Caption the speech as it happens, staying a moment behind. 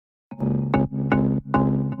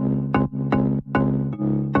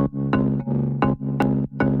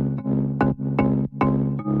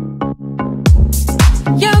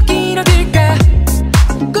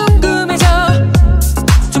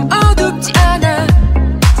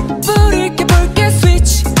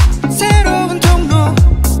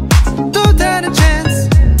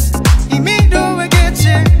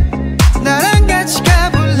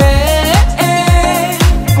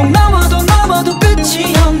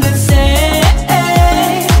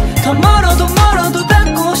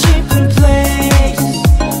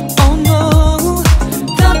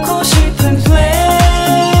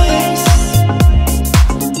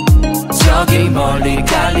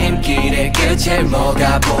제일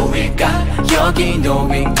뭐가 보일까? 여기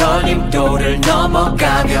놓인 걸림돌을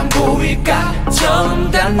넘어가면 보일까?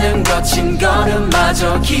 처음 닿는 거친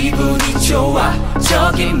걸음마저 기분이 좋아.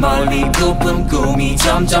 저기 멀리 부푼 꿈이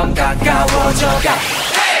점점 가까워져가.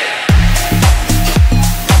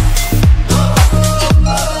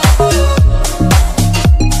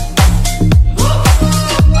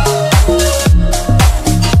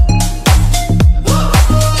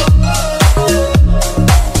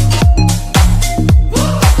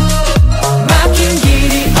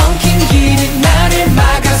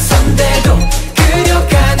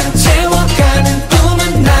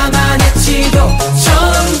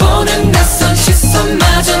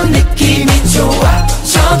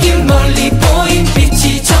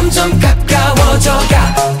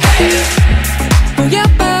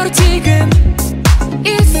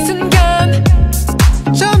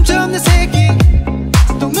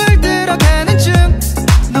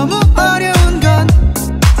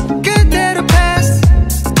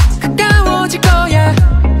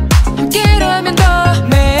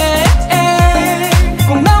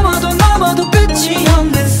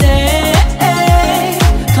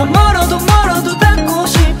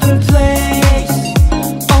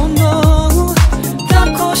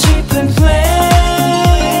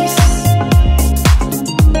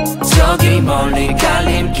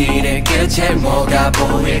 제일 뭐가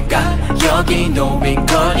보일까? 여기 놓인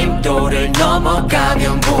걸림돌을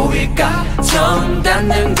넘어가면 보일까? 처음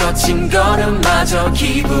닿는 거친 걸음마저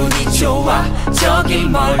기분이 좋아. 저기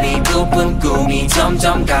멀리 부푼 꿈이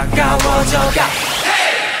점점 가까워져가.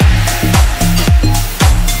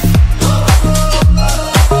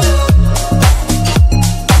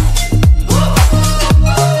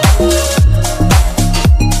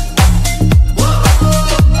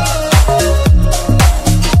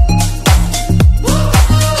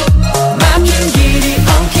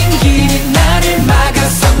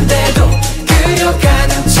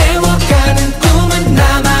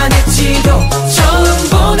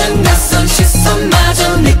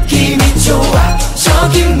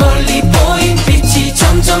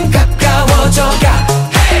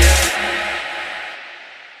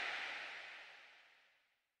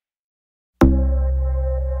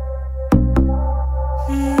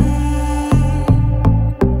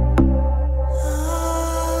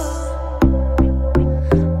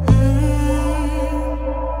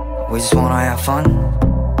 We just wanna have fun,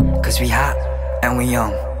 cause we hot and we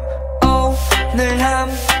young. 오늘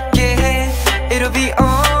함께해, it'll be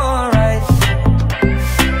alright.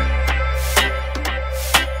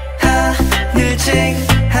 하늘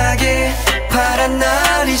쨍하게 파란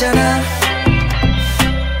날이잖아.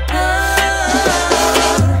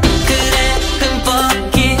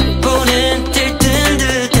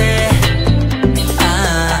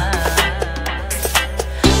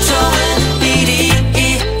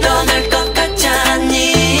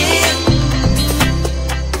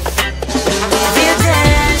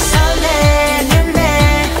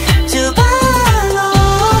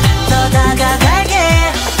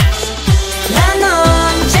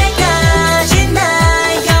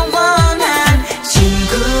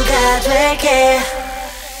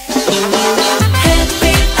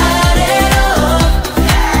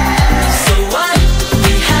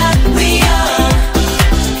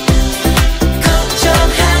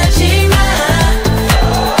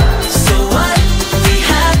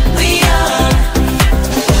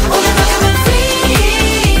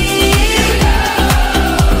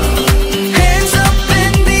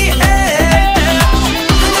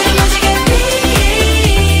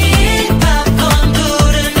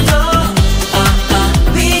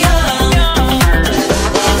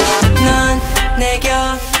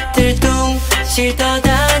 실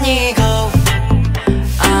떠다니고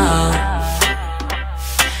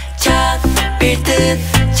잡힐 듯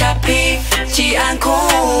잡히지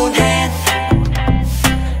않곤 해.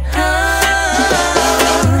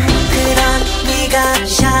 그런 네가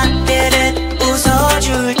샤베르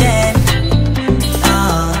웃어줄 땐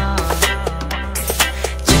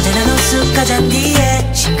잔잔한 호숫가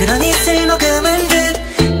잔디에 싱그런 이슬 머금은 듯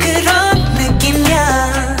그런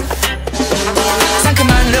느낌이야.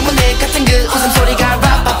 상큼한 레모네이드 같은 그 웃음소리가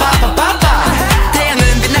빠빠빠빠빠빠.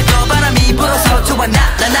 태양은 빛나고 바람이 불어서 좋아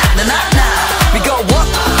나나나나나나. We go up,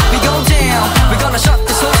 we go down, we gonna shut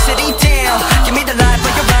this whole city down. Give me the light,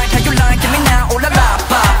 but you're right, how you like, give me now, oh la la,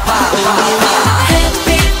 pa pa pa.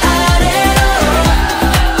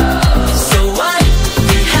 So what?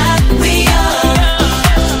 We hot, we young.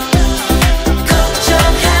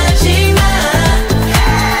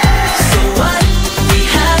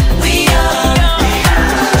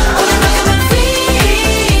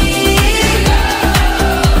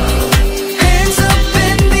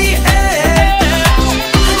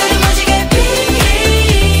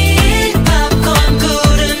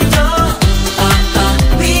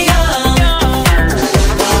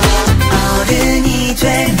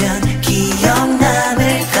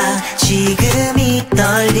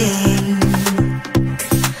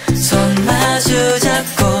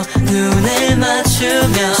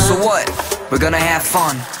 gonna have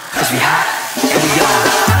fun, cause we hot and we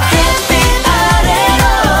young.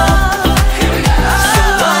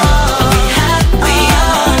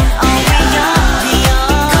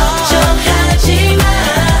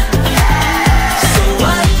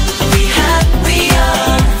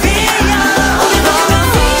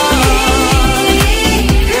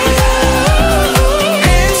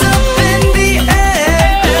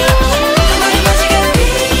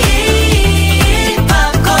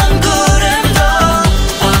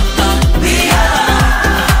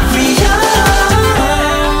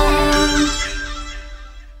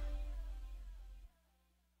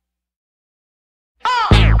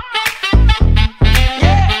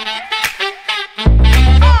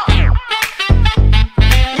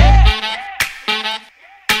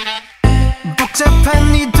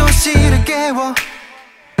 복잡한 이 도시를 깨워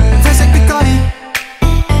회색 빛거리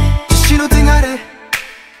신호등 아래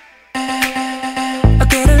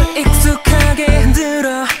어깨를 익숙하게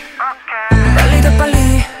흔들어 빨리 더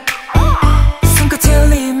빨리 손끝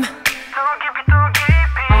흘림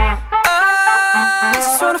I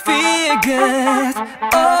just wanna feel good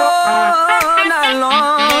all night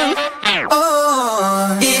long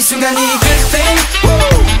이 순간이 good thing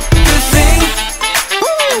good thing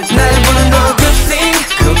날 보는 너 good thing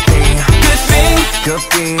good thing good thing good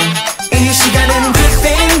thing 이 시간은 good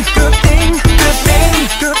thing good thing good thing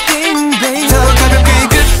good thing baby 더 가볍게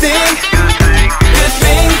good thing good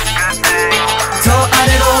thing 더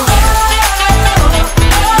아래로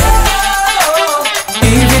이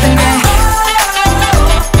리듬에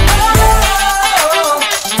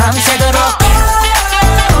밤새도록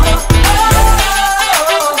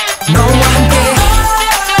너와 함께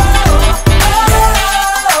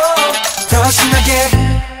더 신나게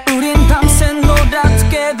우린 밤새 놀아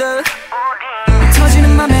together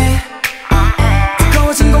터지는 맘에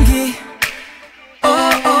뜨거워진 공기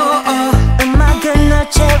음악은 널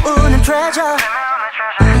채우는 treasure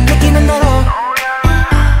느끼는 대로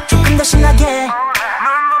조금 더 신나게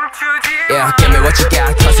Yeah, give me what you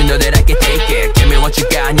got, cause you know that I can take it. Give me what you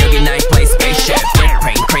got, 여기 나의 place, spaceship. Whip,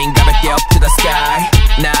 cream, cream, 가볍게 up to the sky.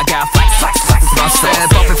 나가 flex, flex, flex, muscle. Step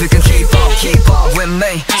up if you can keep up with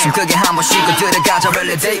me. 숨 크게 한 번 쉬고 들어가자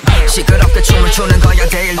really deep. 시끄럽게 춤을 추는 거야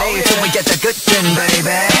daily till we get the good thing, baby.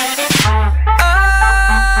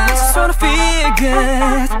 I just wanna feel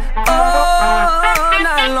good all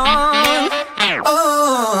night long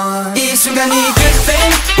이 순간이 good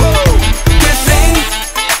thing good thing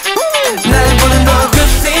날 보는 너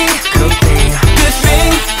good thing good thing good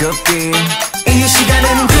thing good thing 이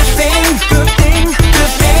시간은 good thing good thing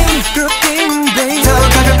good thing good thing baby 더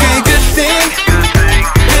가볍게 good thing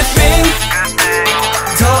good thing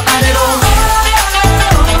더 아래로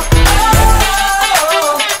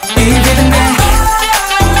이 리듬에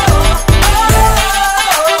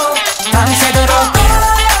밤새도록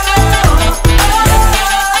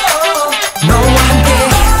너와 함께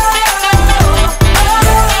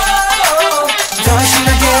더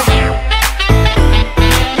신나게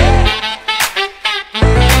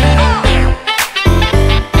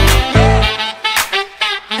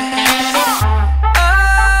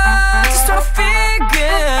I just wanna feel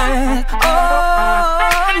good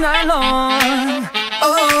all night long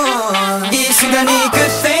이 순간이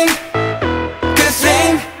good thing good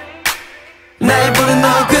thing 날 보는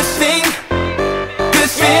너 good thing good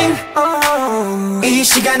thing 이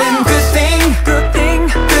시간은 good thing Good thing,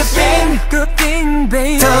 good thing good thing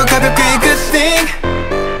baby 더 가볍게 good thing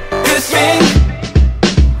good thing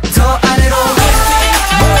더 아래로 good thing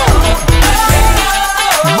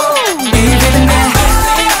이 리듬에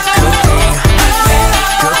good thing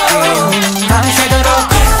good thing 밤새도록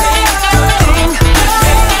good thing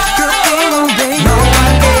Good thing baby 너와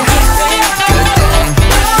함께 good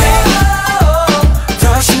thing 더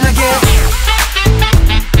신나게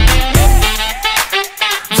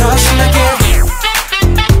더 신나게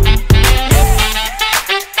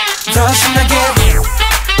더 신나게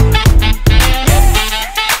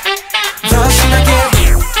더 신나게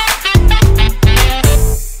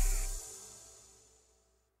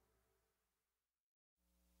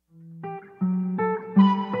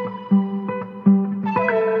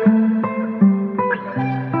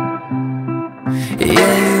Yeah,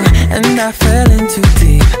 you and I fell in too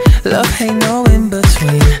deep. Love ain't no in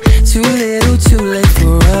between. Too little, too late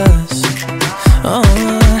for us.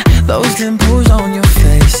 Those dimples on your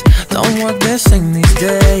face don't work the same these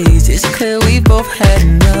days. It's clear we both had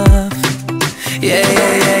enough. Yeah,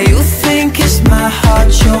 yeah, yeah. You think it's my heart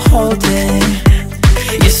you're holding.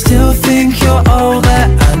 You still think you're all that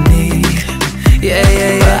I need. Yeah,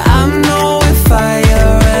 yeah, yeah. I'm knowing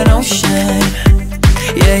fire and ocean.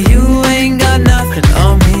 Yeah, you ain't got nothing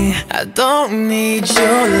on me. I don't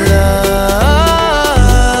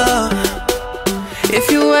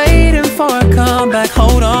waiting for a comeback,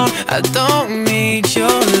 hold on, I don't need your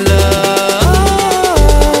love.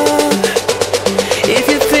 If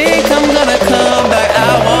you think I'm gonna come back,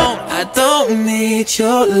 I won't. I don't need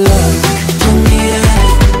your love. Don't need it.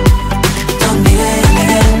 Don't need it.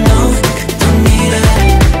 No, don't need it.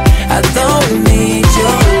 I don't need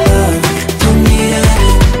your love. Don't need it.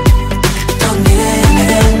 Don't need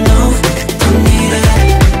it. No, don't need it.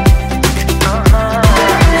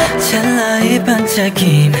 찰나의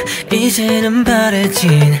반짝임 이제는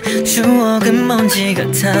바래진 추억은 먼지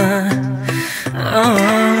같아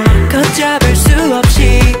걷잡을 수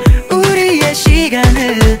없이 우리의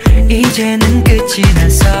시간을 이제는 끝이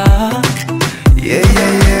났어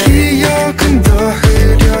기억은 더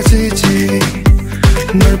흐려지지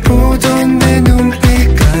널 보던 내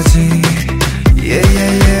눈빛까지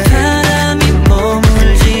바람이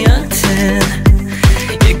머물지 않든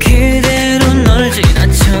그대로 널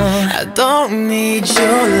지나쳐 I don't need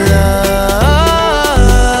your love.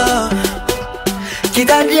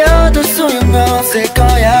 기다려도 소용없을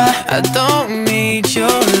거야 I don't need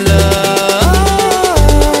your love.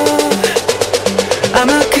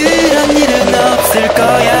 아마 그런 일은 없을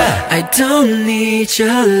거야 I don't need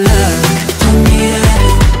your love Don't need it.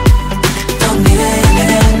 Don't need it.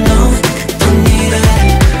 No, don't need it.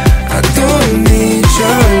 I don't need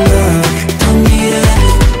your love Don't need it.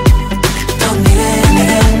 Don't need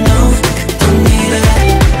it. No, don't need it.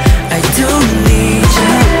 I don't need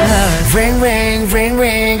your love Ring ring ring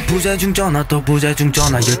ring 부재중 전화 또 부재중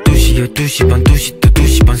전화 12시 12시 반 2시 또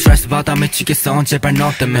 2시 반 스트레스 받아 미치겠어 제발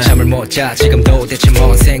너 때문에 잠을 못 자 지금도 대체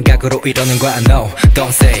뭔 생각으로 이러는 거야 No don't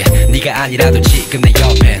say 네가 아니라도 지금 내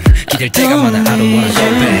옆엔 기댈 때가 많아 I don't wanna go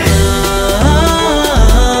back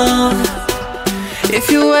If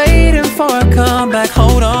you're waiting for a comeback,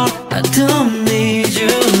 hold on. I don't need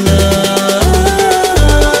your love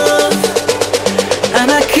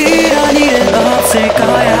아마 그런 일은 없을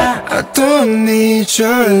거야 I don't need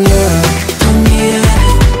your love Don't need it.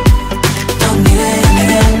 Don't need it.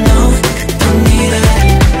 No, don't need it.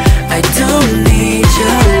 I don't need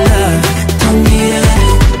your love Don't need it.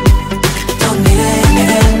 Don't need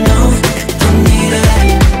it. No, don't need it.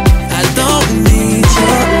 I don't need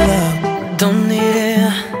your love. Don't need it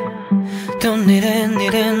Don't need it,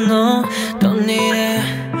 need it, no Don't need it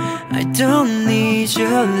I don't need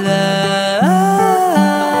your love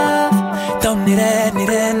Don't need it. Need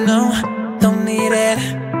it. No, don't need it.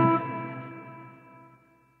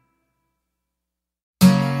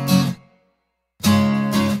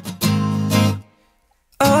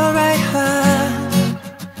 Alright,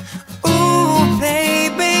 ooh,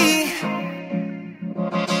 baby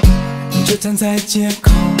就站在街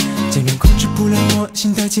口，渐渐控制不了我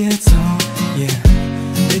心的节奏。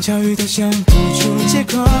人潮遇到想不出借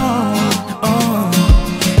口。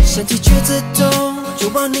身体却自动就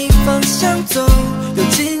往你方向走，用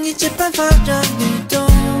尽一切办法让你懂，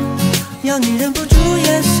让你忍不住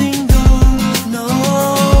也心动。No，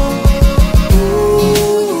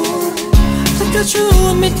 很高处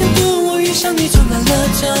我没天度，我遇上你走慢了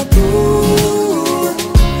脚步。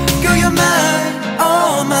Girl you're mine,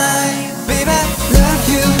 all mine, baby.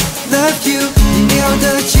 Love you, love you 你妙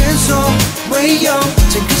的牵手唯有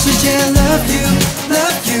整个世界 Love you,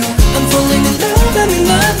 love you I'm falling in love, I'm in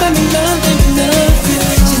love, I'm in love, I'm in love you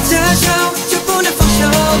先加手就不能放手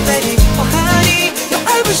Baby 我和你要爱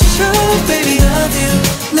不释手 Baby love you,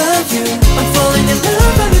 love you I'm falling in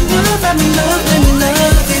love, I'm in love, I'm in love, I'm in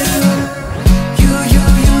love you You, you,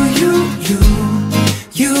 you, you, you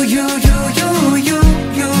You, you, you, you, you,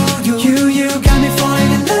 you, you You got me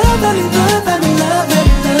falling in love, I'm in love, I'm in love, I'm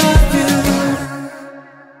in love you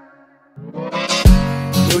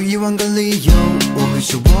有1万个理由我会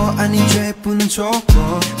说我爱你绝不能错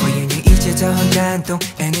过我愿意一切都很感动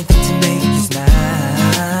Anything to make you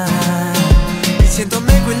smile 以前都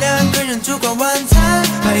玫瑰2个人烛光晚餐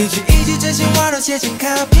把一句真心话都写成卡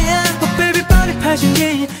片 Oh baby 帮你拍成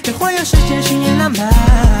电影，要环游世界巡演浪漫。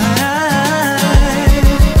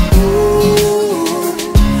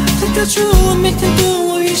很高处我没天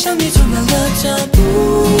度，我遇上你走慢了脚步。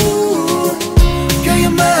Girl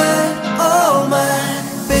you're mine, oh mine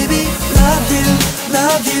Baby love you,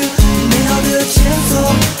 love you 你美好的前奏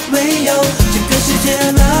没有整个世界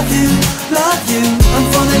Love you, love you I'm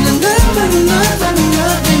falling in love, I'm in love, I'm in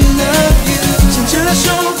love, I'm in love you 牵着手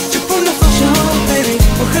就不能放手 Baby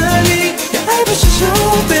我和你要爱不释手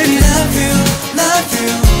Baby Love you, love you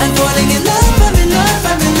I'm falling in love, I'm in love,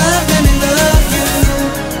 I'm in love, I'm in love you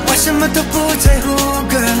我什么都不在乎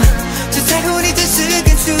girl 只在乎你真实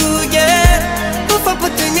感触 yeah 不否不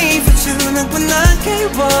对你付出能不能给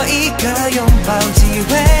我一个拥抱机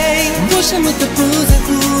会我什么都不在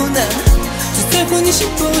乎呢，只只在乎你幸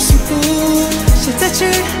不幸福。现在起，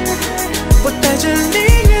我带着你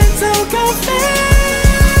远走高飞。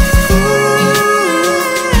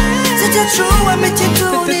这条出完美前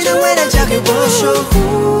途，你的未来交给我守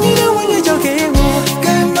护，你的未来交给我。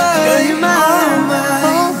Girl, you're mine,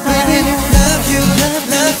 baby. Love you,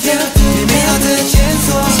 love you. 你美好的线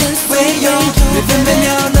索，唯有每分每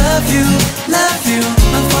秒 love you, love you.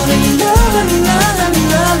 I'm falling in love, I'm in love, I'm in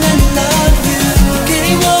love, I'm in love you. 给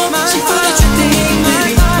我幸福的决定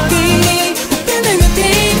 ，baby. 给你不变的约定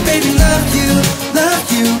 ，baby. Love you, love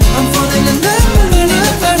you. I'm falling in love, I'm in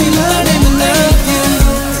love, I'm in love, I'm in love you.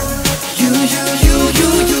 You, you, you, you,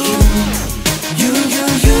 you. You, you,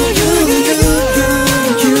 you, you, you, you.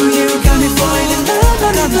 You, you got me falling in love,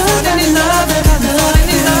 I'm falling in love, I'm falling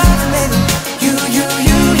in love, baby. You, you,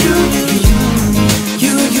 you, you, you, you.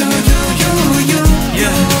 You, you, you, you, you.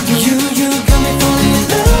 Yeah. You, you got me falling in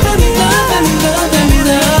love, I'm in love, I'm in love, I'm in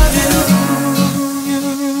love you.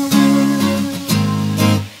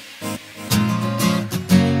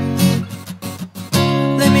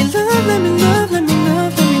 Let me love, let me love, let me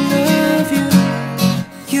love, let me love you.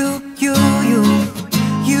 You, you, you.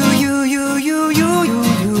 You, you, you, you, you, you,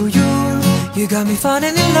 you, you. You got me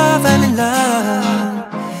falling in love, I'm in love.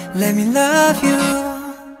 Let me love you.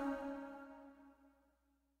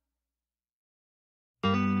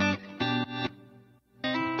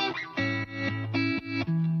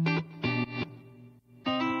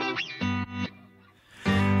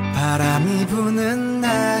 바람이 부는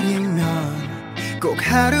날이면 꼭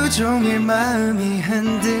하루 종일 마음이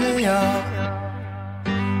흔들려.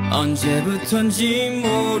 언제부턴지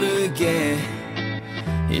모르게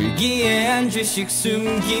일기에 한 줄씩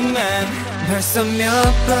숨기만. 벌써 몇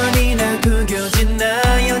번이나 구겨진 나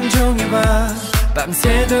연종해봐.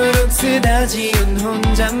 밤새도록 쓰다지운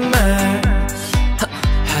혼잣말.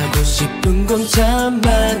 하고 싶은 건 참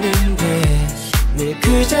많은데 늘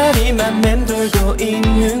그 자리만 맴돌고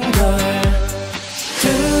있는걸.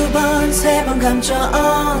 두 번, 세 번 감춰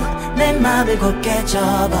내 맘을 곱게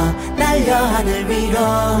접어 날려 하늘 위로.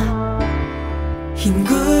 흰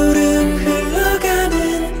구름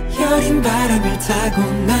흘러가는 여린 바람을 타고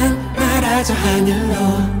난 날아져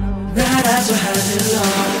하늘로, 날아져 하늘로.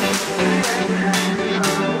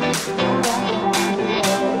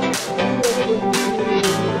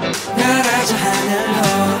 날아져 하늘로.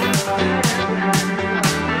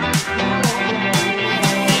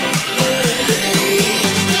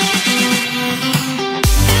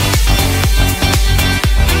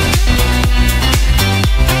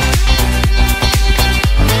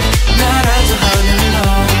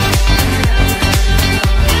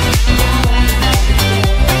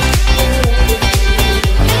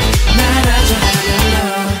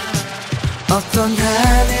 어떤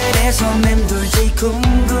하늘에서 맴돌지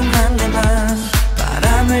궁금한 내 맘.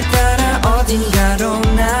 바람을 따라 어딘가로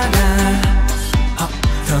날아.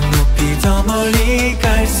 더 높이 더 멀리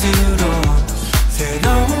갈수록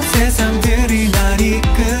새로운 세상들이 날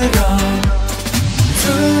이끌어.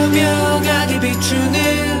 투명하게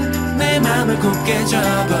비추는 내 맘을 곱게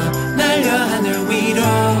접어 날려 하늘 위로.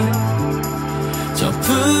 저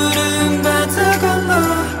푸른 바다 건너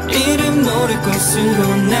이름 모를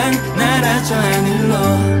곳으로 난 날아져 하늘로,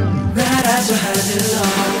 날아져 하늘로.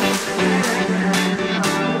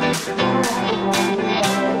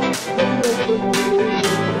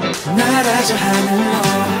 날아져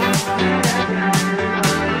하늘로.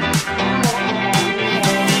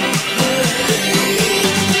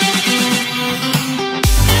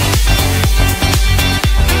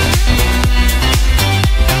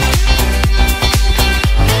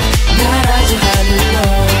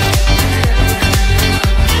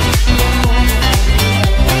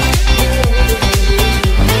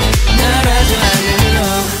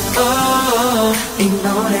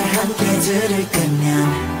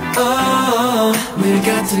 물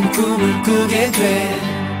같은 꿈을 꾸게 돼.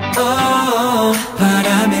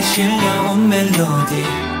 바람에 실려온 멜로디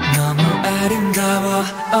너무 아름다워.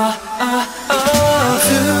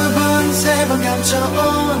 두 번, 세 번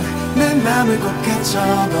감춰온 내 맘을 곱게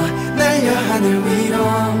접어 날려 하늘 위로.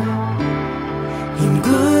 흰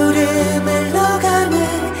구름을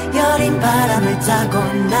녹아는 여린 바람을 타고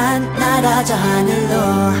난 날아져 하늘로,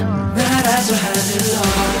 날아져 하늘로.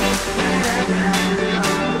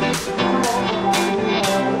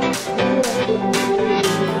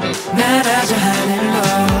 날아져 하늘로.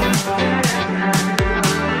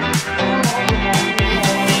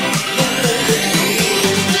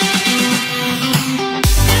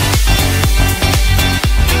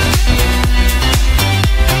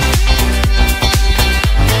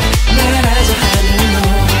 날아져 하늘로.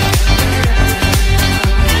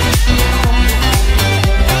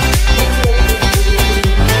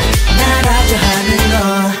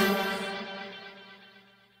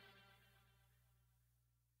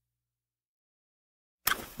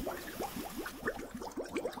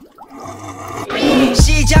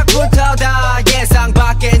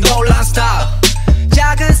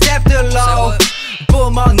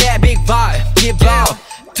 keep up.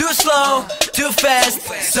 Too slow, too fast,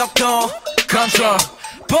 속도 control.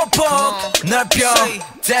 폭폭 넓혀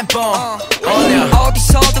tempo 올려.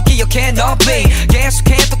 어디서도 기억해 너비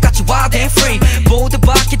계속해 똑같이 wild and free. 모두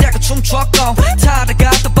바퀴들고 춤췄고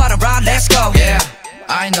타다가 또 바라라 let's go. Yeah,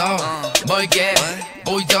 I know 멀게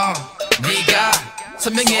보이던 네가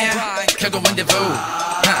선명해 결국 rendezvous.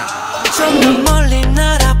 좀 더 멀리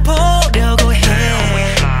날아보려고 해.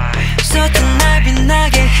 서툰 날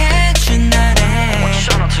빛나게 해준 날에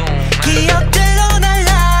기억들로 날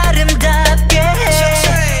아름답게 해.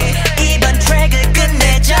 이번 트랙을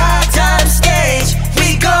끝내자. Time stage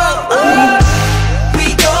we go.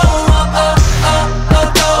 We go up up up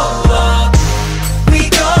up go up. We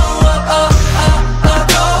go up up up up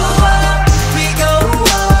go up. We go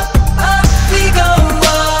up up we go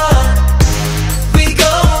up. We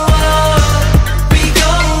go up we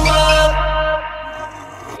go up.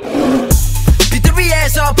 빛들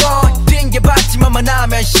위에서 boy 핑계받지만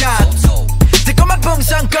하면 샷. 달콤한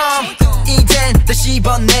풍선껌 이젠 다시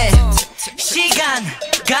번내. 시간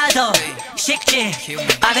가도 식지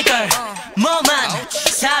않을 걸 뭐만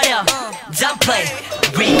사려. Don't play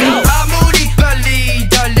we go. 아무리 빨리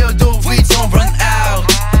달려도 we don't run out.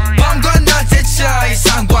 밤과 낮의 차이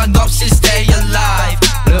상관없이 stay alive.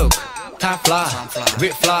 Look, time fly, we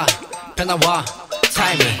fly. 변화와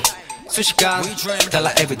timing 순식간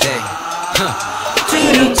달라 everyday.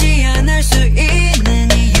 두렵지 않을 수 있는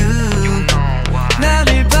이유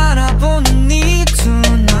나를 바라보는 네 두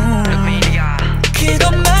눈.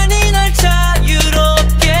 그것만이 날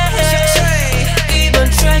자유롭게 해. 이번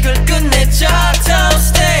트랙을 끝내자. Down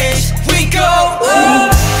stage we go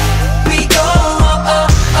up. We go up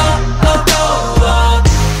up up up go up.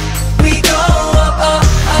 We go up up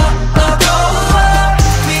up up go up.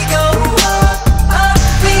 We go up up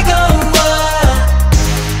we go up.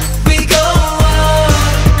 We go up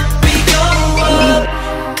we go up.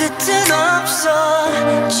 끝은 없어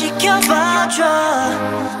지켜봐줘.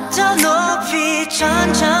 더 높이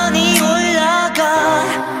천천히 올라가.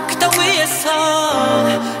 그 땅 위에서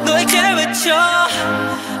너에게 외쳐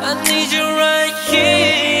I need you right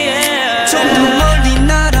here. 좀 더 멀리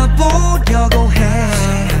날아보려고 해.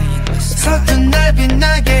 서툰 날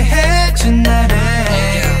빛나게 해준 날에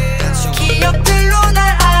기억들로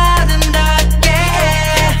날 아름답게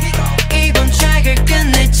해. 이번 트랙을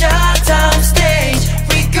끝내자. Down stage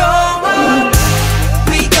we go up.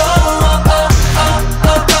 We go up up up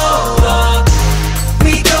up go up.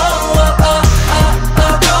 We go up up up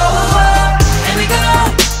up go up. And we go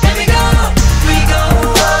and we go we go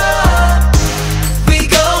up. We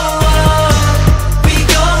go up we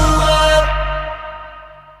go up.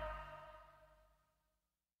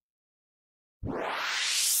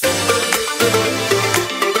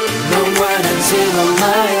 No one until a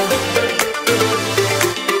mile.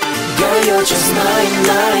 Girl, you're just mine,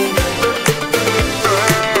 mine.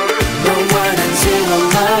 No one until a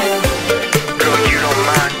mile. Girl, you don't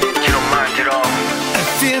mind at all. I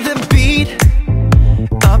feel the beat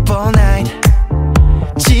up all night.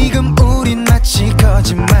 지금 우린 마치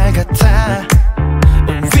거짓말 같아.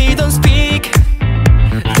 We don't speak,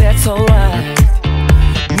 that's alright.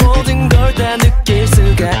 모든 걸 다 느낄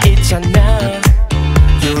수가 있잖아.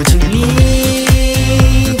 요즘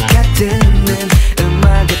네가 듣는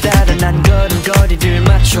음악에 따라 난 걸음걸이를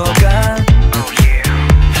맞춰가.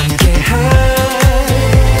 함께할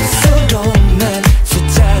서로만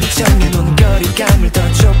숫자로 정해놓은 거리감을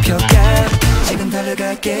더 좁혀가. 지금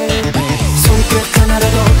달려갈게. 손끝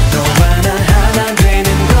하나라도 너와 나 하나 되는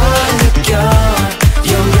걸 느껴.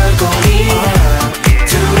 연결고리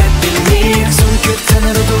둘의 비밀. 손끝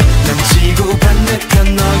하나로도 난 지구 반대편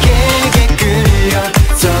너에게 끌려.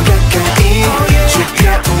 더 가까이 좁혀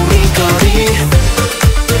우리 거리.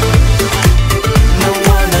 No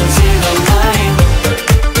one until a mile.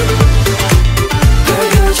 Girl,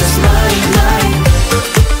 you're just mine, mine.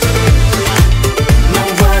 No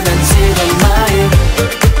one until a mile.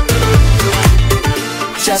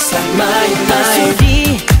 Just like mine, mine.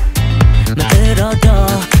 소리만 들어도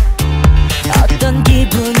어떤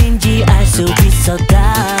기분인지 알 수 있어.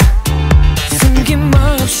 다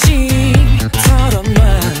숨김없이 털어놔.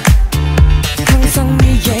 항상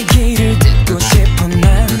네 얘기를 듣고 싶어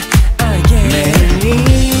난. 매일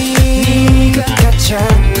네가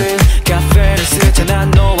찾는 카페를 쓰잖아.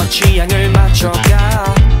 너와 취향을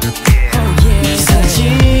맞춰가. 네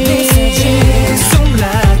사진 속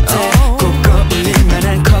라떼 꼭 어울릴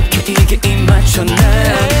만한 컵 케이크에 입 맞춰. 난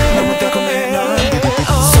너무 달콤해 넌.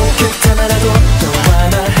 손끝 하나라도 너와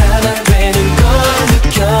나 하나 되는 걸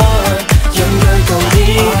느껴. 연결고리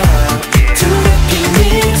둘의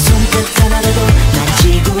비밀.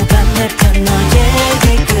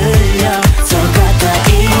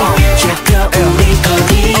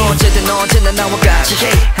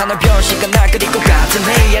 하늘 별시가 날 그릴 것 같은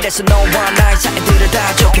내 아래서 너와 나의 사이들을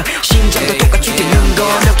다 적혀 심장도 똑같이 뛰는 걸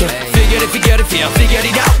느껴 Figure it, feel, figure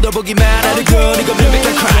it out 널 보기만 하는 건 이건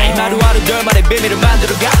뮤직한 crime 하루하루 너만의 비밀을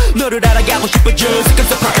만들어가 너를 알아가고 싶어 Just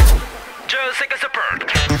seconds apart Just seconds apart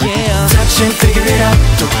Yeah Touch and figure it out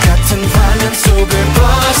똑같은 화면 속을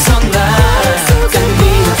벗어나 딴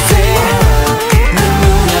앞에 내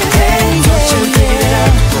눈앞에 Touch and figure it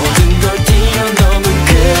out 모든 걸 뛰어넘은 그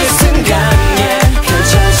순간에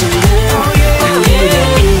펼쳐지는 우리의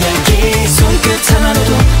이야기 손끝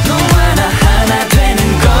하나로도 너와 나 하나 되는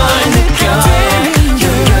걸 느껴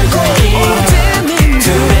연결고리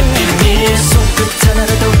둘의 비밀 손끝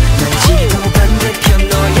하나로도 난 지구 반대편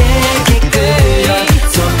너에게 끌려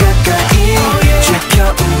더 가까이 좁혀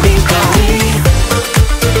우린 거리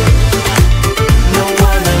너와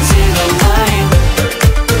난 zero line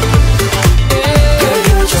Girl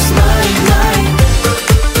you're just mine, mine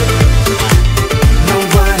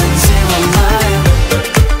너와 난 zero line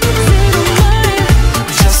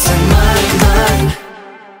Just like mine, mine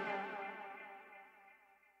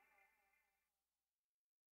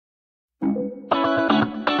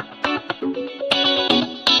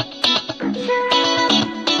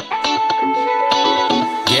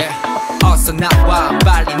Yeah 어서 나와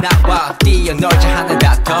빨리 나와 뛰어놀자 하늘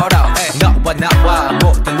닿도록 너와 나와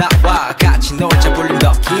모두 나와 같이 놀자 볼륨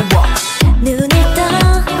더 키워 눈을 떠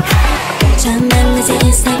처음 만난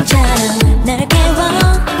세상처럼 널 깨워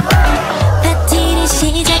파티를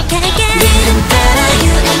시작할게 리듬 따라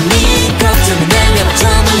you and me 걱정은 날려줘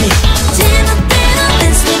멀리 제멋대로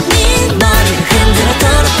dance with me 머리를 흔들어 더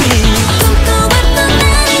높이 꿈꿔왔던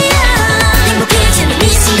날이야 행복해지는 이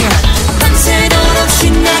순간 밤새도록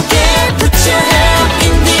신나게 Put your hand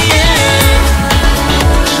in the air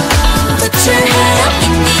Put your hand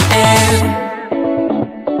in the air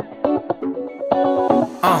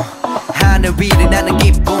하늘 위를 나는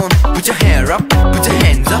기분 Put your hair up, put your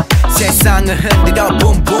hands up 세상을 흔들어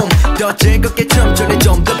boom boom 더 즐겁게 춤추네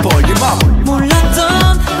좀 더 볼륨 up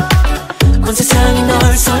몰랐던 온 세상이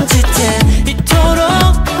널 손짓해 이토록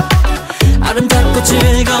아름답고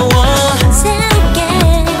즐거워 새롭게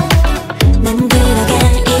만들어갈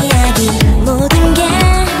이야기 모든 게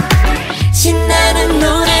신나는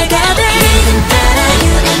노래가 돼 리듬 따라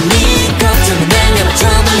you and me 걱정은 날려줘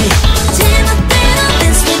멀리 제멋대로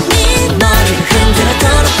dance with me 머리를 흔들어 더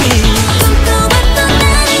높이 꿈꿔왔던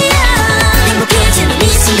날이야 행복해지는 이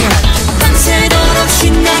순간 밤새도록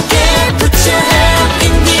신나게 Put your hand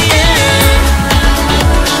in the air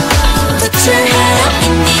Put your hand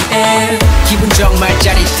in the air 기분 정말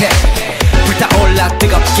짜릿해 불타올라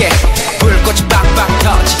뜨겁게 불꽃이 빵빵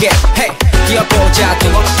터지게 Hey 뛰어보자 더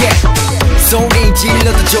높게 소리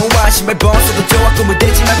질러도 좋아 신발 벗어도 좋아 꿈을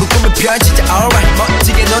대지 말고 꿈을 펼치자 Alright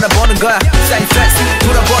멋지게 놀아보는 거야 Sign fast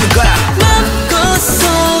돌아보는 거야 맘껏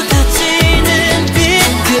쏟아지는 빛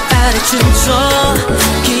그 아래 춤춰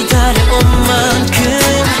기다려온 만큼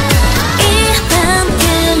이 밤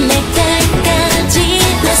끝낼 때까지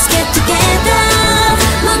Let's get together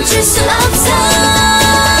멈출 수 없어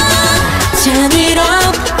Turn it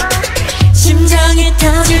up 심장이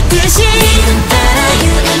터질 듯이 리듬 따라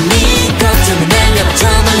you and me 걱정은 날려줘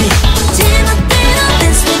멀리 제멋대로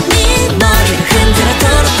dance with me 머리를 흔들어 더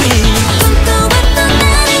높이 꿈꿔왔던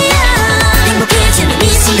날이야 행복해지는 이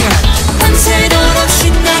순간 밤새도록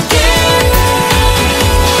신나게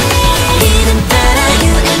리듬 따라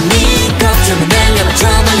you and me 걱정은 날려줘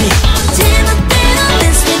멀리 제멋대로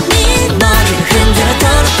dance with me 머리를 흔들어 더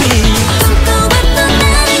높이 꿈꿔왔던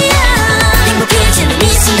날이야 행복해지는 이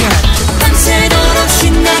순간 밤새도록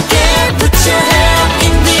신나게 Put your hand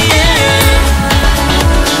in the air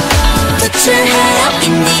Put your hand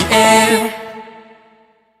in the air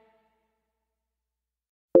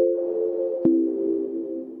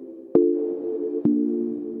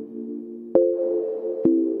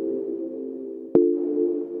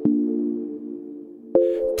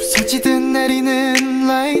부서지듯 내리는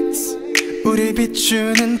lights 우리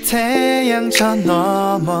비추는 태양 저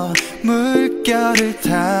너머 물결을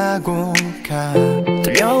타고 가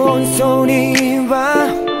들려온 소리와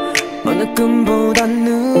어느 꿈보다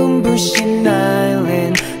눈부신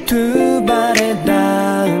날린 두 발에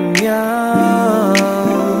닿으며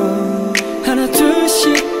하나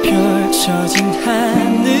둘씩 펼쳐진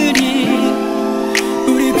하늘이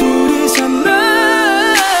우리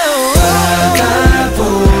부르잖아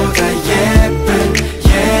바다보다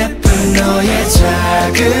예쁜 너의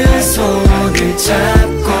작은 손을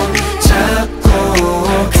잡고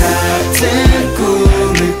같은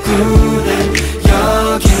꿈을 꾸는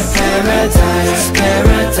여긴 paradise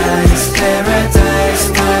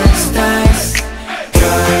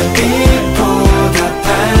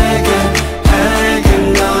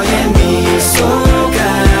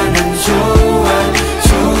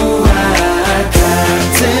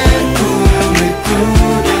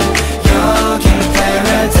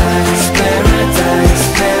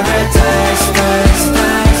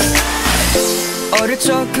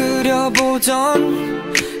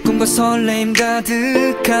설레임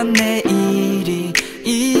가득한 내일이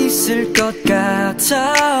있을 것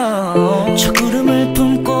같아. 저 구름을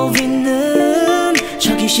품고 있는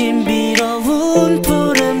저기 신비로운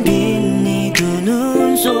푸른 빛 네 두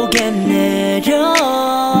눈 속에 내려.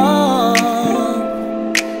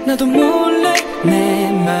 나도 몰래 내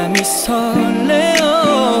맘이 설레어.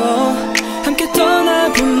 함께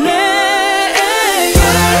떠나볼래.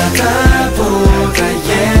 바다보다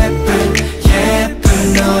예쁜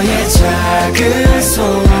너의 작은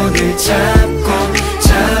손을 잡고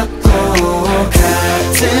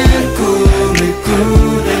같은 꿈을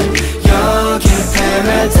꾸는 여긴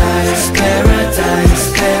paradise paradise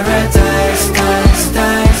paradise nice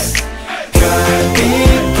nice.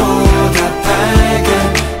 별빛보다 밝은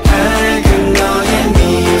너의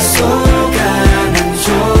미소가 난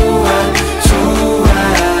좋아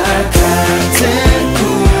같은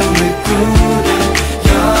꿈을 꾸는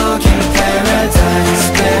여긴 paradise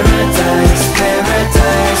paradise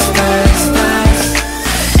paradise nice nice.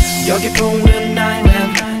 여기 푸른 나이면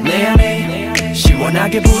내 안에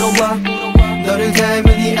시원하게 불어와. 너를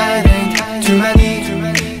닮은 이 안엔 둘만이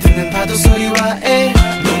듣는 파도 소리와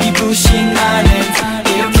눈이 부신 나는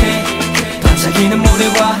이렇게 반짝이는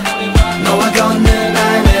모래와 너와 걷는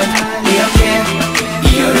나는 이렇게 이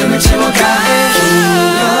여름을 채워가.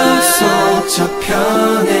 기억 속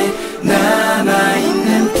저편에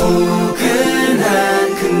남아있는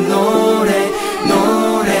포근한 그 노래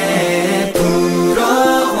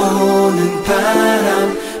불어오는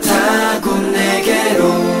바람 타고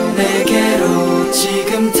내게로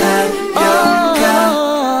지금 달려가.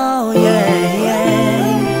 Oh, yeah, yeah.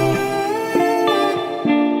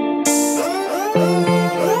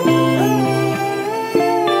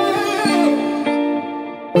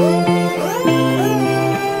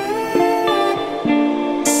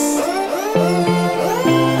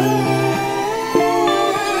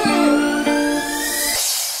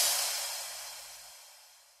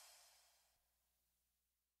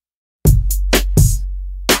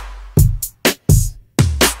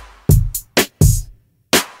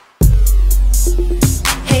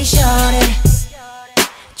 Hey shorty,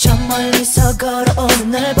 저 멀리서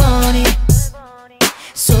걸어오는 널 보니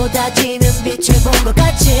쏟아지는 빛을 본 것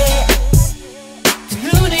같지. 두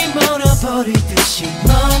눈이 멀어버리듯이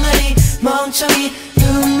멍청이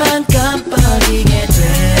눈만 깜빡이게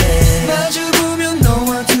돼. 마주보면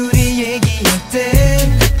너와 둘이 얘기할 때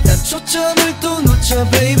난 초점을 또 놓쳐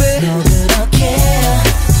baby. 너 그렇게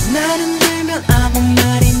나는 들면 아무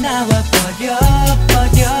말이 나와 버려.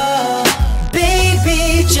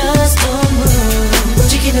 Baby just don't move.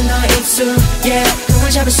 움직이는 너의 입술 yeah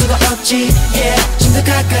꿈을 잡을 수가 없지 yeah. 좀 더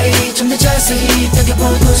가까이 좀 더 자세히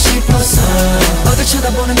당겨보고 싶어서 어딜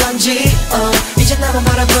쳐다보는 건지 이제 나만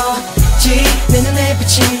바라보지. 내 눈에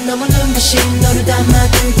비친 너무 눈부신 너를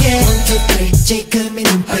담아둘게. 1, 2, 3 지금이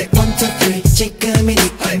눈빛 1, 2, 3 지금이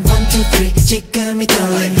느낌 1, 2, 3 지금이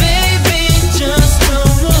떨림. Baby just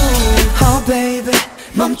don't move. Oh baby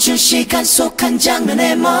멈춘 시간 속 한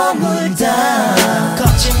장면에 머물다.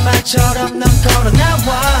 거짓말처럼 넌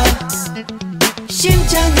걸어나와.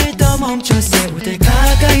 심장을 더 멈춰 세울 때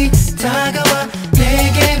가까이 다가와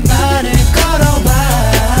내게 말을 걸어와.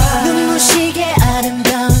 눈부시게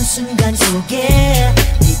아름다운 순간 속에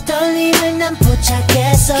네 떨림을 난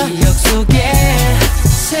포착했어. 기억 속에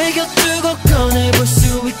새겨두고 꺼내볼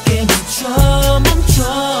수 있게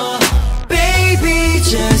멈춰. Baby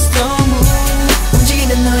just don't move.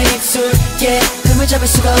 움직이는 너의 입술 yeah 흠을 잡을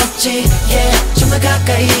수가 없지 yeah. 좀 더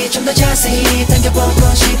가까이 좀 더 자세히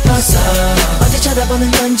당겨보고 싶어서 어디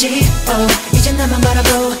쳐다보는 건지 이제 나만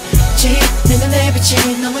바라보지. 내 눈에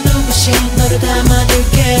비친 너무 눈부신 너를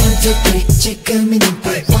담아둘게. 1, 2, 3 지금이 눈빛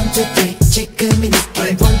 1, 2, 3 지금이 느낌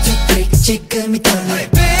 1, 2, 3 지금이 떨림.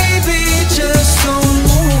 Baby just don't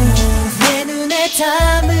move. 내 눈에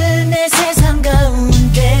담은 내 세상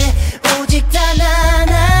가운데 오직 단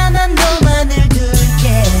하나만 너만을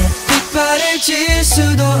둘게. 빗발을 칠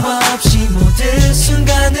수도 없이 모든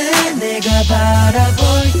순간을 내가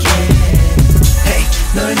바라볼게. Hey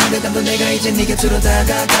너를 눈에 담던 내가 이제 네 곁으로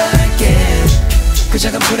다가갈게. 그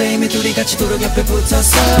작은 프레임에 둘이 같이 도로 옆에 붙어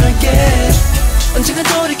설게. 언젠가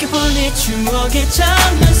돌이켜볼 내 추억의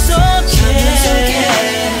장면 속에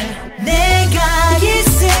내가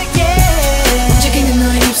있을게. 움직이는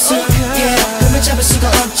너의 입술 yeah 꿈을 잡을 수가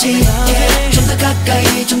없지 yeah. 좀 더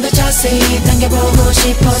가까이 좀 더 자세히 당겨보고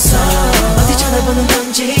싶어서 어디 쳐다보는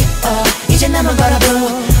건지 이제 나만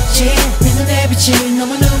바라보지. 내 눈에 비친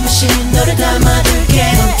너무 눈부신 너를 담아둘게. 1, 2,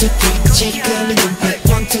 3 지금이 눈빛 1, 2,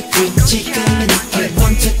 3 지금이 느낌 1, 2,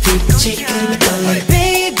 3 지금이 떨림.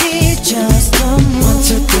 Baby just don't move.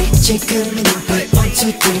 1, 2, 3 지금이 눈빛 1, 2, 3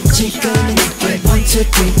 지금이 느낌 1, 2, 3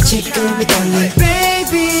 지금이 떨림.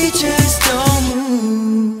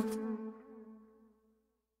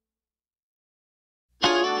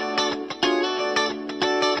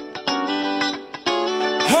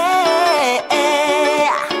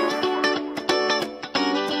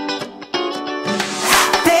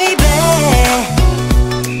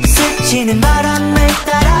 스치는 바람을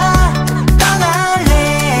따라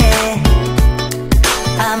떠날래.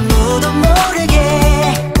 아무도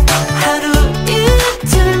모르게 하루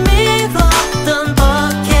이틀 미뤘던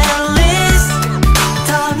버킷리스트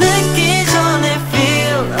더 늦기 전에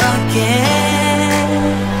feel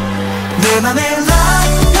again. 내 맘에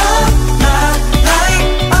love, love, love, light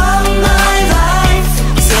of my life.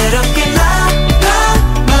 새롭게 love, love,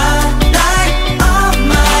 love, light of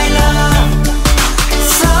my love.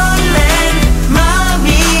 설렌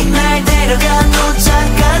마음이 날 데려가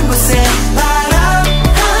도착한 곳에 바람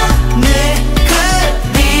하늘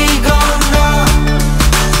그리고 너.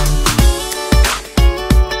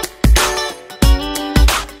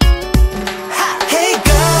 Hey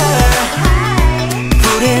girl,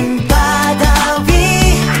 푸른 바다 위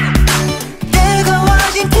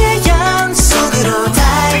뜨거워진 태양 속으로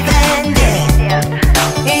dive.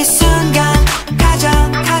 이 순간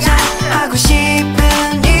가장 하고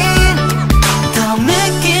싶은 일 더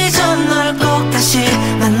늦기 전 널 꼭 다시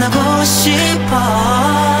만나고 싶어.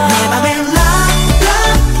 내 맘에 love,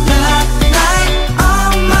 love, love, light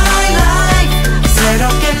of my life.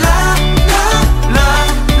 새롭게 love, love,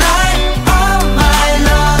 love, light of my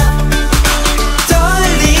love.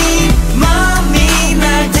 떨린 마음이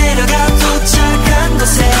날 데려가 도착한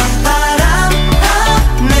곳에 바람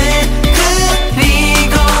하늘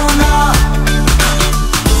그리고 너.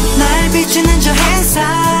 날 비추는 저 햇살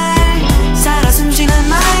살아 숨쉬는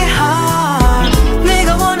my heart.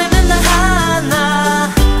 내가 원하는 나 하나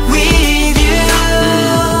with you.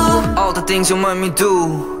 All the things you make me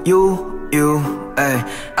do, you, ay.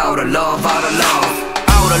 Out of love, out of love,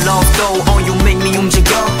 out of love, though, oh, you make me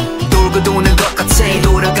움직여. 돌고 도는 것 같아.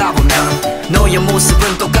 돌아가보면 너의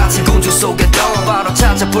모습은 똑같은 공주 속에도 바로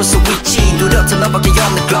찾아볼 수 있지. 두렵던 너밖에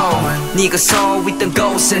없는 glow. 네가 서 있던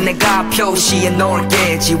곳에 내가 표시해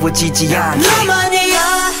놓을게. 지워지지 않게. 너만이야,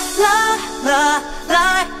 la la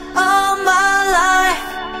light of my life.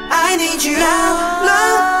 I need you, la la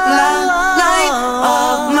light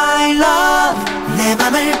of my love. 내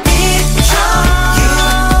맘을 비춰, you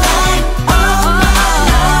light of my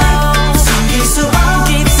life. 숨길 수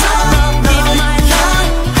없어, 너를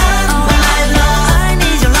향한 my love. I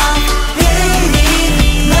need your love,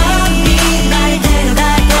 baby. 넌이 날 데려다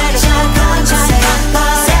도착한 곳에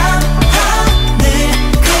바람 하늘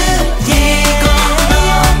그리고 너.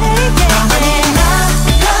 너만이 나,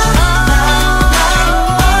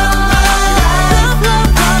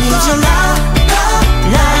 I need your love,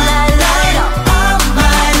 light of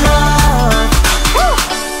my love.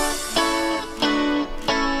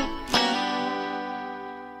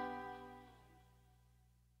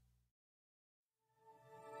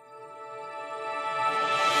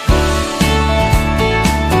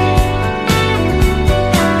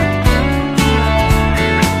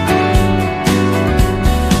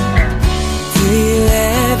 Do you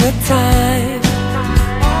ever time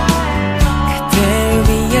그댈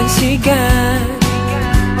위한 시간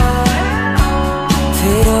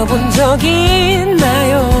들어본 적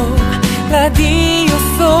있나요? 라디오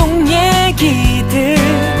속 얘기들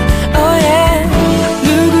oh yeah.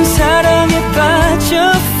 누군 사랑에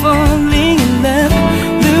빠져 falling in love.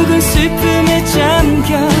 누군 슬픔에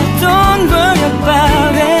잠겨 don't worry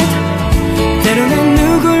about it. 때로는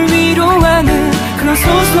누굴 위로하는 그런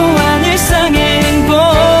소소한 일상의 행복.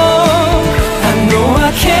 I know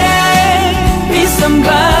I can be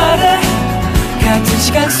somebody. 같은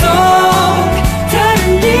시간 속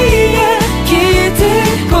다른 이야기들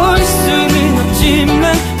볼 수는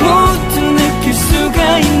없지만 모두 느낄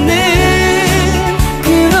수가 있는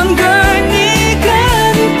그런 걸 네가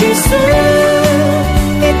느낄 수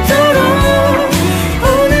있도록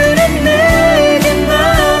오늘은 내게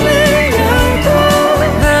맘을 열고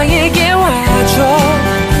나에게 와줘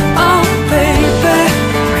oh baby.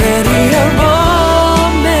 Ready or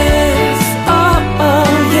romance oh oh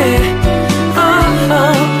yeah oh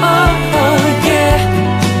oh oh yeah.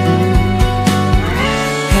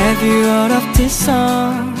 Have you heard of this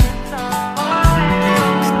song?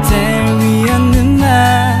 그댈 위한 음악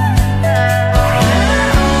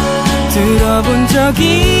들어본 적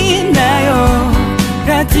있나요?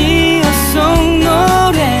 라디오 속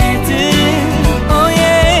노래들 oh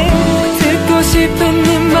yeah. 듣고 싶은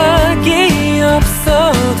음악이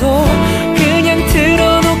없어도 그냥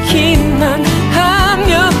틀어놓기만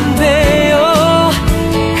하면 돼요.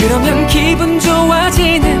 그러면 기분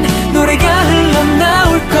좋아지는 노래가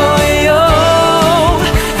흘러나올 거예요.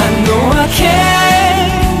 I know I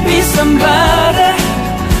can be somebody.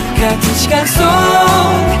 같은 시간 속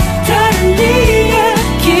다른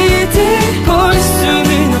이야기들 볼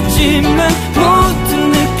수는 없지만 모두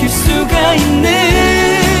느낄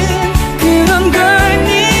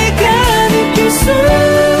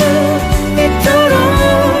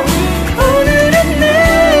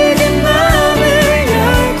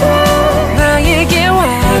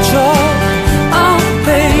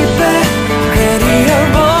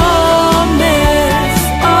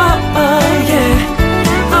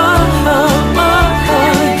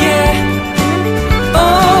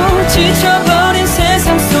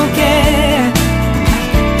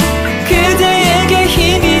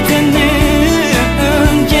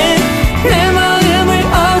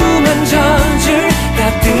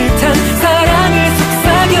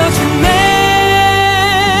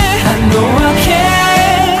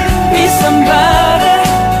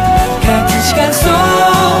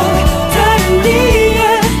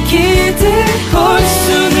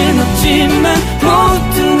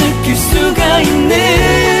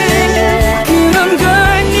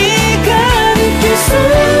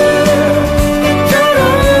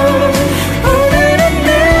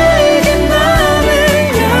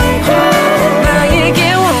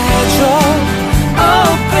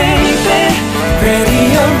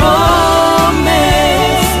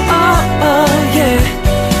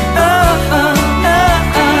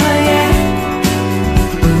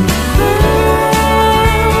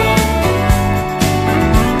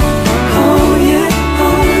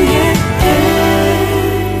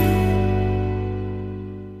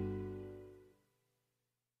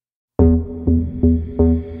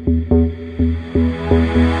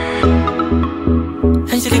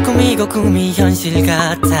꿈이 현실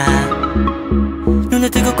같아.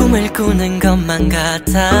 눈을 뜨고 꿈을 꾸는 것만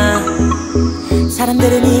같아.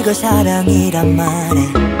 사람들은 이걸 사랑이란 말해.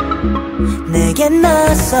 내겐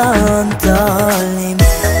낯선 떨림.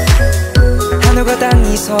 하늘과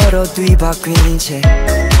땅이 서로 뒤바뀐 채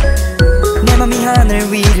내 맘이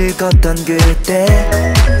하늘 위를 걷던 그때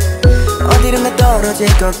어디론가 떨어질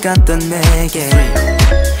것 같던 내게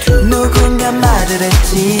누군가 말을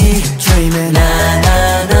했지. Dreaming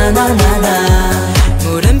나나나나나나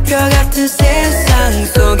물음표 같은 세상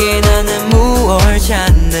속에 나는 무얼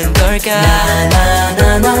찾는 걸까.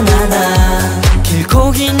 나나나나나나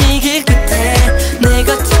길고 긴 이 길 끝에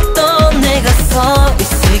내가 찾던 내가 서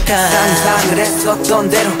있을까. 상상을 했었던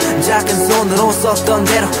대로 작은 손으로 썼던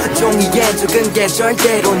대로 종이에 적은 게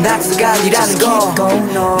절대로 낙서가 아니라는 거.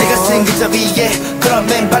 내가 쓴 글자 위에 그런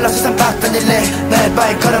맨발로 세상 바꿔낼래. 날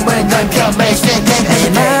발걸음을 널 펴매 내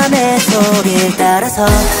맘의 소리를 따라서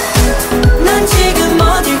난 지금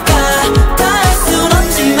어딜까. 다 알 순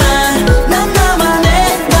없지만 난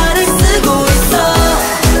나만의 말을 쓰고 있어.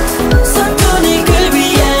 서툰이 글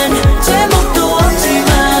위엔 제목도 없지만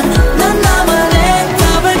난 나만의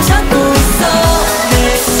답을 찾고 있어. 내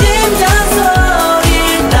심장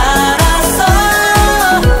소리를 따라서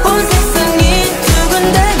온 세상이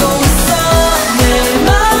두근대고 있어. 내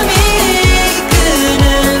맘이 이끄는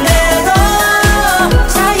대로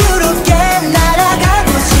자유롭게 날아가고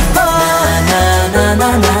싶어.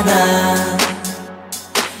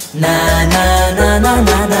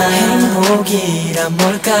 나나나나나 행복이란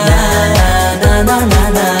뭘까.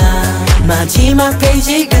 나나나나나 마지막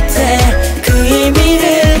페이지 끝에 그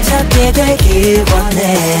의미를 찾게 되길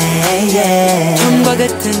원해. 처음과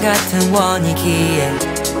끝은 같은 원이기에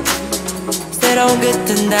새로운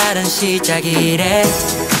끝은 다른 시작이래.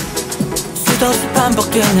 수도 없이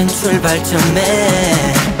반복되는 출발점에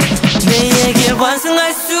내 얘기를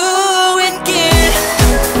완성할 수 있길.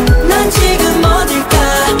 난 지금 어딜까.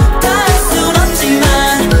 다 알 순 없지만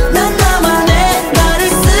난 나만의 말을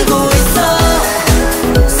쓰고 있어.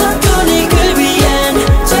 서툰이 글 위엔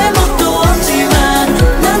제목도 없지만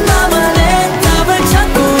난 나만의 답을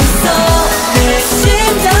찾고 있어. 내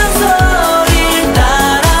심장 소리를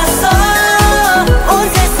따라서 온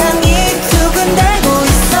세상이 두근대고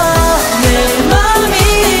있어. 내 맘이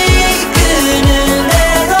이끄는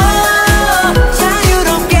대로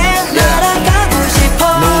자유롭게 날아가고 싶어.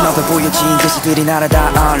 눈앞에 보여진 글씨들이 나를 다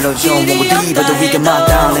알려줘. 뭐고 뒤봐도 위가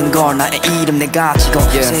맞다는 걸 나의 이름 내가 치고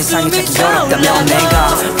세상이 찾기 어렵다면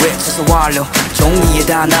내가 외쳐서 완료.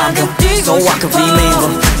 종이에다 남겨 So I can remember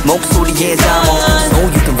목소리에 담아 So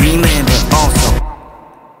you can remember also.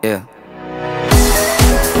 Yeah.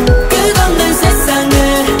 끝없는 세상을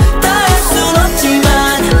다 알 순 없지만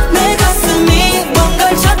내 가슴이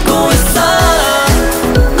뭔가를 찾고 있어.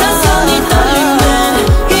 낯선이 떨리는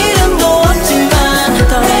이름도 없지만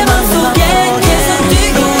내 맘속에 계속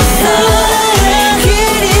뛰고 있어.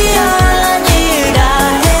 길이 아니라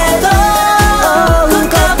해도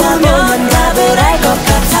걷다 보면 답을 알 것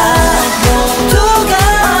같아. 모두가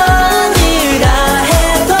아니라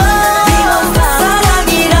해도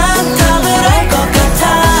사랑이란 답을 알 것 같아.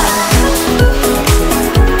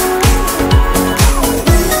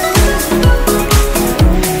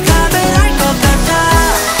 답을 알 것 같아.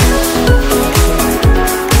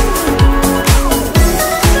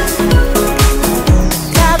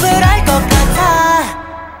 답을 알 것 같아.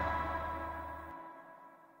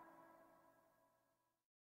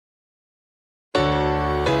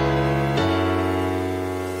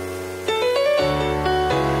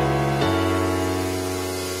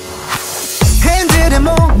 핸들에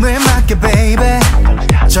몸을 맡겨 baby.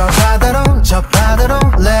 저 바다로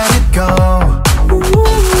let it go.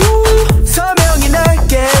 서명이 날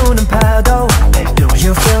깨우는 파도.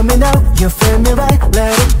 You feel me now, you feel me right,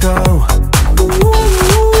 let it go.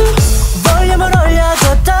 볼륨을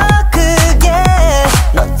올려줘 더 크게.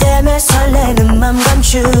 너 때문에 설레는 맘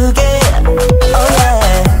감추게. Oh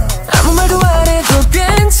yeah. 아무 말도 안 해도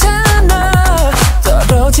괜찮아.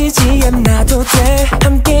 떨어지지 않아도 돼.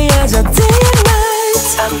 함께하자 day and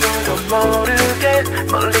night. 아무도 모르게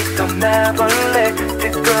멀리 떠나볼래.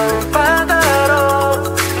 뜨거운 바다로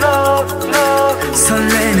no no.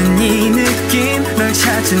 설레는 이 느낌 널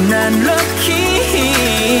찾은 난 lucky.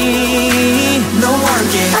 No one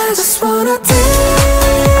can. I just wanna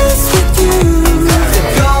dance with you.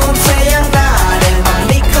 뜨거운 태양 아래 맘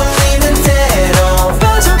믿고 있는 대로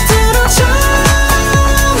빠져들어 저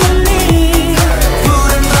멀리.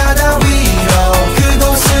 푸른 바다 위로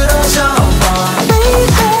그곳으로 접어.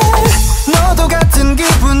 너도 같은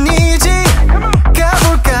기분이지.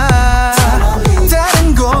 가볼까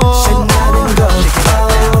다른 곳.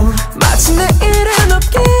 마치 내일은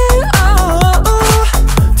없게.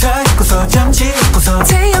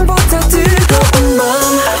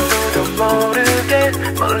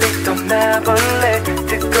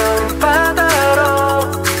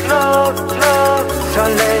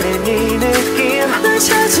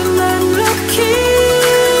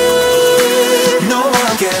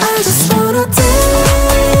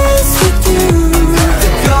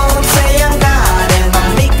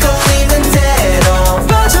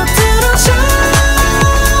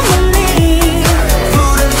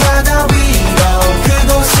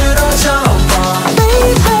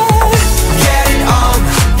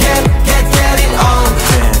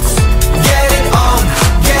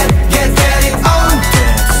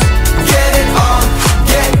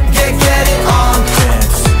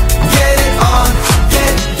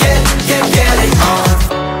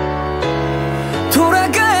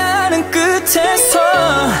 끝에서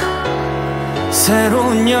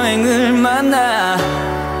새로운 여행을 만나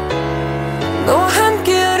너와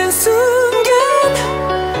함께하는 순간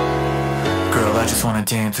Girl, I just wanna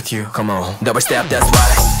dance with you. Come on, double step, that's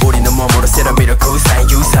right. 우리는 몸으로 세라 밀어 그 사이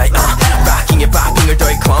유사